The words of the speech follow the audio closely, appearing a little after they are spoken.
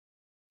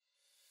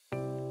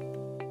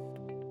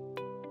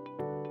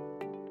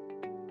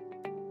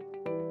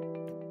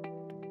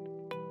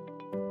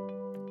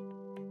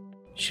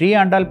Sri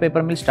Andal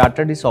Paper Mills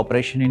started its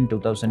operation in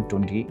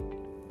 2020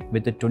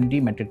 with a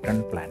 20 metric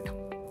ton plant.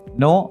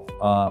 Now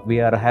we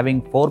are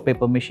having 4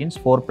 paper machines,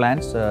 4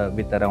 plants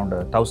with around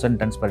 1000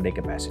 tons per day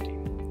capacity.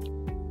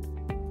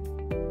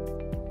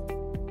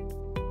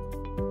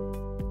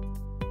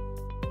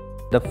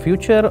 The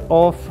future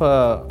of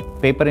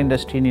paper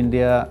industry in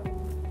India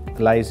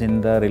lies in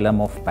the realm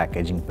of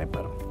packaging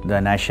paper. The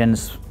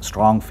nation's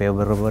strong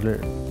favorable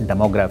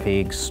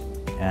demographics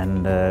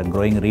and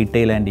growing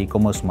retail and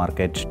e-commerce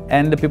market,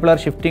 and the people are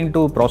shifting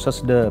to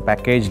process the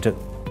packaged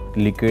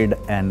liquid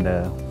and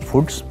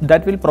foods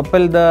that will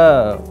propel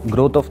the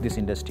growth of this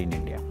industry in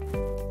India.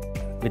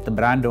 With the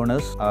brand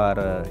owners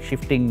are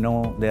shifting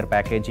now their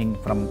packaging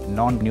from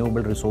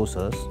non-renewable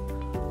resources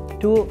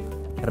to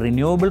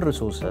renewable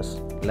resources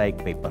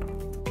like paper.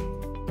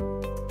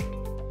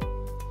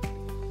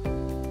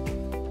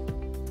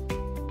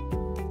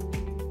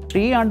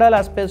 Sri Andal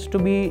aspires to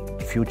be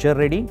future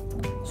ready,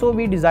 so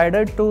we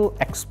decided to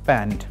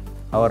expand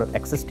our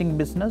existing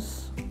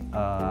business,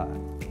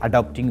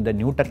 adopting the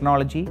new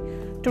technology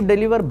to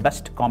deliver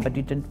best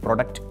competitive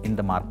product in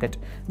the market,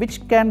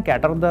 which can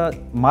cater the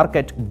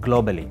market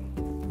globally.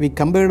 We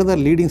compared the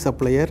leading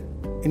supplier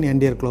in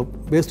entire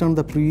globe based on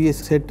the previous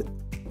set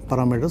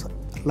parameters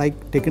like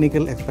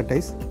technical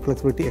expertise,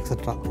 flexibility,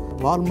 etc.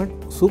 Valmet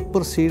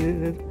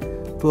superseded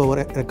to our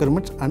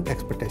requirements and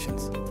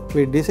expectations.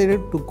 We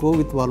decided to go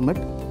with Valmet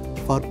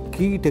for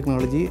key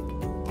technology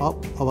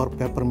of our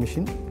paper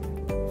machine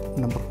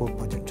number 4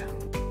 project.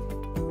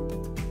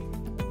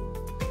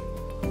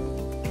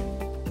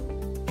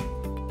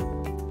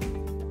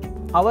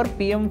 Our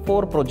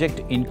PM4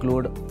 project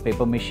include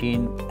paper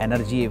machine,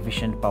 energy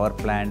efficient power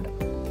plant,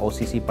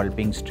 OCC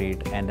pulping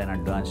street and an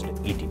advanced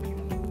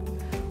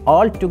ETP.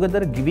 All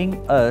together giving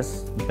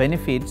us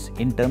benefits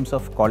in terms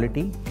of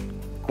quality,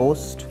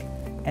 cost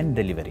and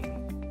delivery.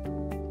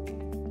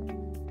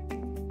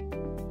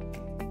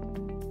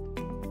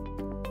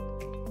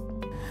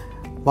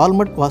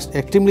 Valmet was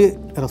extremely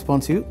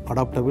responsive,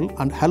 adaptable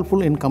and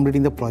helpful in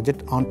completing the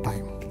project on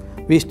time.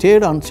 We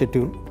stayed on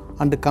schedule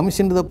and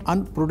commissioned the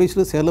and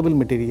produced saleable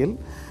material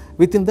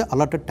within the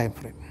allotted time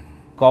frame.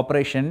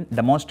 Cooperation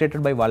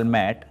demonstrated by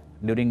Valmet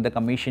during the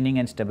commissioning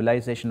and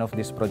stabilization of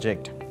this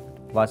project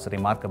was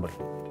remarkable.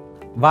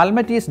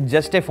 Valmet is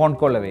just a phone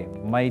call away,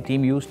 my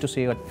team used to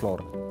say at floor.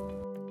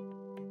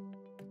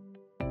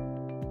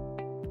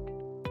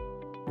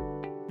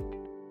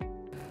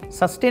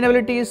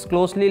 Sustainability is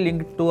closely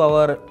linked to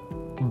our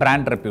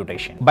brand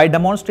reputation. By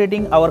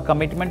demonstrating our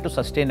commitment to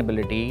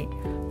sustainability,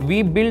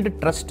 we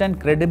build trust and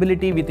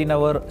credibility within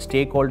our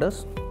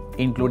stakeholders,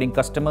 including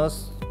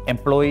customers,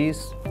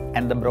 employees,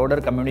 and the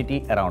broader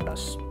community around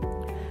us.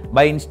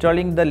 By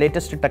installing the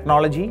latest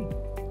technology,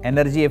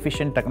 energy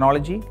efficient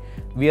technology,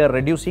 we are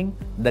reducing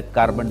the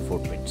carbon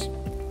footprints.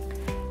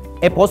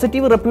 A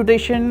positive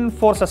reputation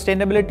for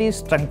sustainability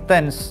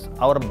strengthens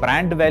our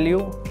brand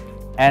value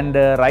and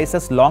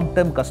raises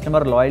long-term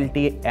customer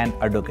loyalty and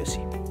advocacy.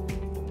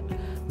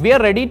 We are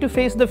ready to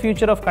face the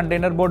future of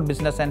containerboard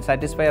business and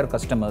satisfy our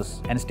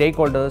customers and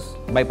stakeholders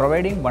by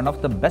providing one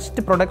of the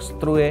best products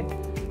through a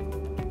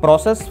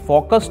process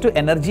focused to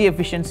energy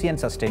efficiency and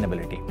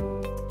sustainability.